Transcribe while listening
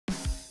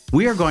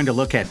We are going to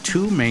look at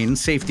two main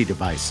safety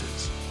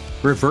devices: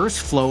 reverse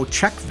flow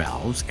check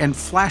valves and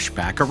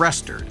flashback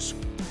arrestors.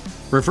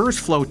 Reverse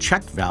flow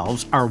check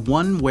valves are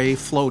one-way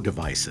flow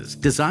devices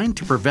designed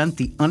to prevent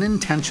the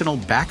unintentional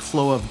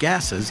backflow of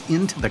gases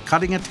into the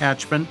cutting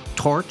attachment,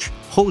 torch,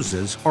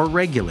 hoses, or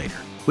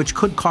regulator, which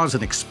could cause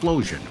an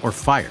explosion or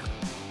fire.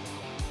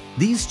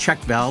 These check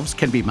valves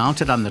can be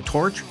mounted on the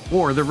torch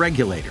or the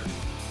regulator.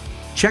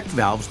 Check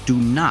valves do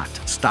not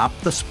stop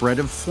the spread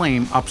of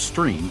flame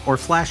upstream or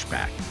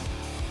flashback.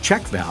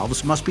 Check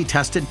valves must be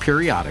tested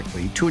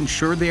periodically to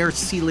ensure they are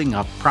sealing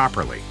up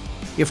properly.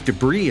 If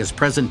debris is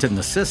present in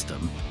the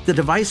system, the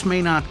device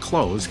may not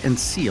close and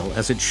seal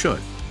as it should.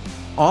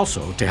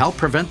 Also, to help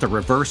prevent the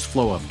reverse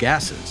flow of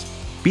gases,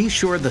 be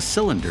sure the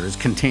cylinders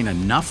contain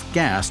enough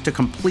gas to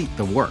complete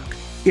the work.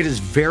 It is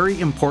very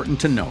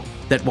important to note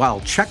that while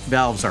check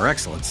valves are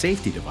excellent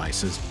safety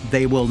devices,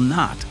 they will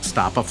not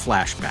stop a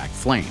flashback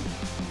flame.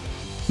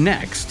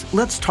 Next,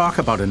 let's talk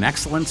about an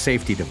excellent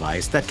safety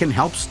device that can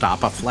help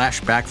stop a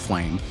flashback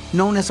flame,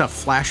 known as a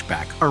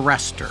flashback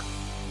arrestor.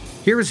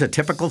 Here is a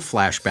typical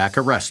flashback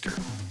arrestor.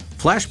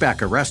 Flashback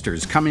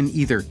arrestors come in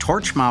either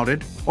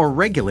torch-mounted or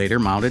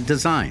regulator-mounted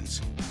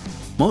designs.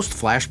 Most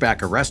flashback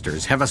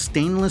arrestors have a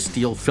stainless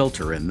steel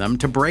filter in them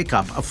to break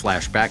up a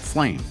flashback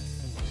flame.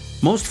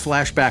 Most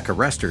flashback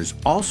arrestors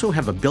also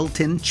have a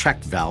built-in check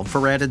valve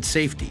for added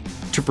safety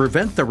to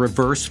prevent the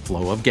reverse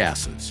flow of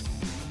gases.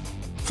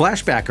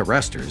 Flashback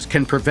arrestors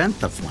can prevent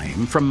the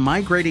flame from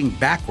migrating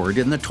backward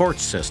in the torch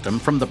system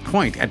from the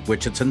point at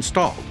which it's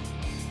installed.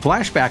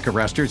 Flashback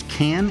arrestors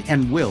can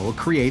and will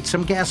create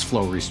some gas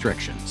flow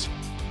restrictions.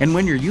 And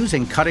when you're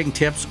using cutting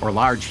tips or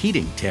large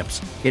heating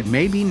tips, it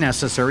may be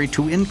necessary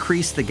to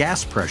increase the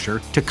gas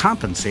pressure to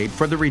compensate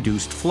for the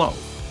reduced flow.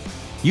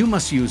 You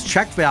must use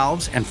check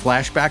valves and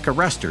flashback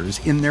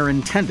arrestors in their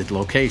intended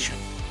location.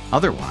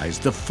 Otherwise,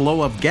 the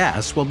flow of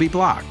gas will be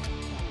blocked.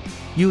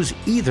 Use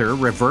either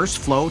reverse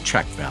flow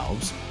check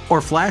valves or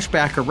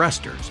flashback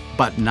arrestors,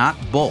 but not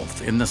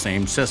both in the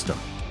same system.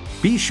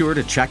 Be sure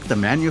to check the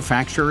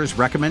manufacturer's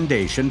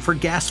recommendation for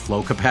gas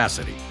flow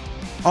capacity.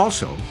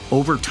 Also,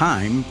 over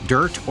time,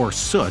 dirt or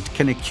soot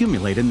can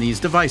accumulate in these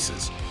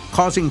devices,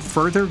 causing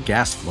further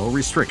gas flow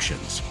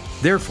restrictions.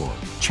 Therefore,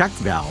 check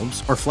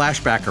valves or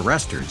flashback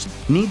arrestors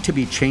need to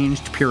be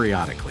changed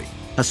periodically,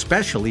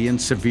 especially in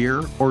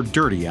severe or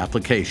dirty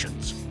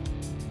applications.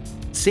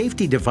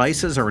 Safety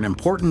devices are an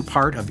important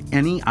part of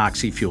any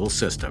Oxy-Fuel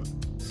system.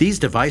 These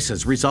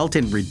devices result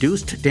in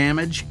reduced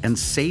damage and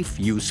safe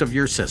use of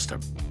your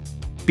system.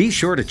 Be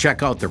sure to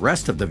check out the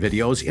rest of the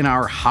videos in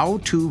our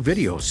How-To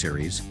video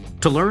series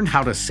to learn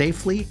how to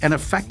safely and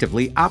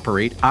effectively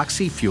operate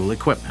Oxy-Fuel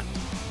equipment.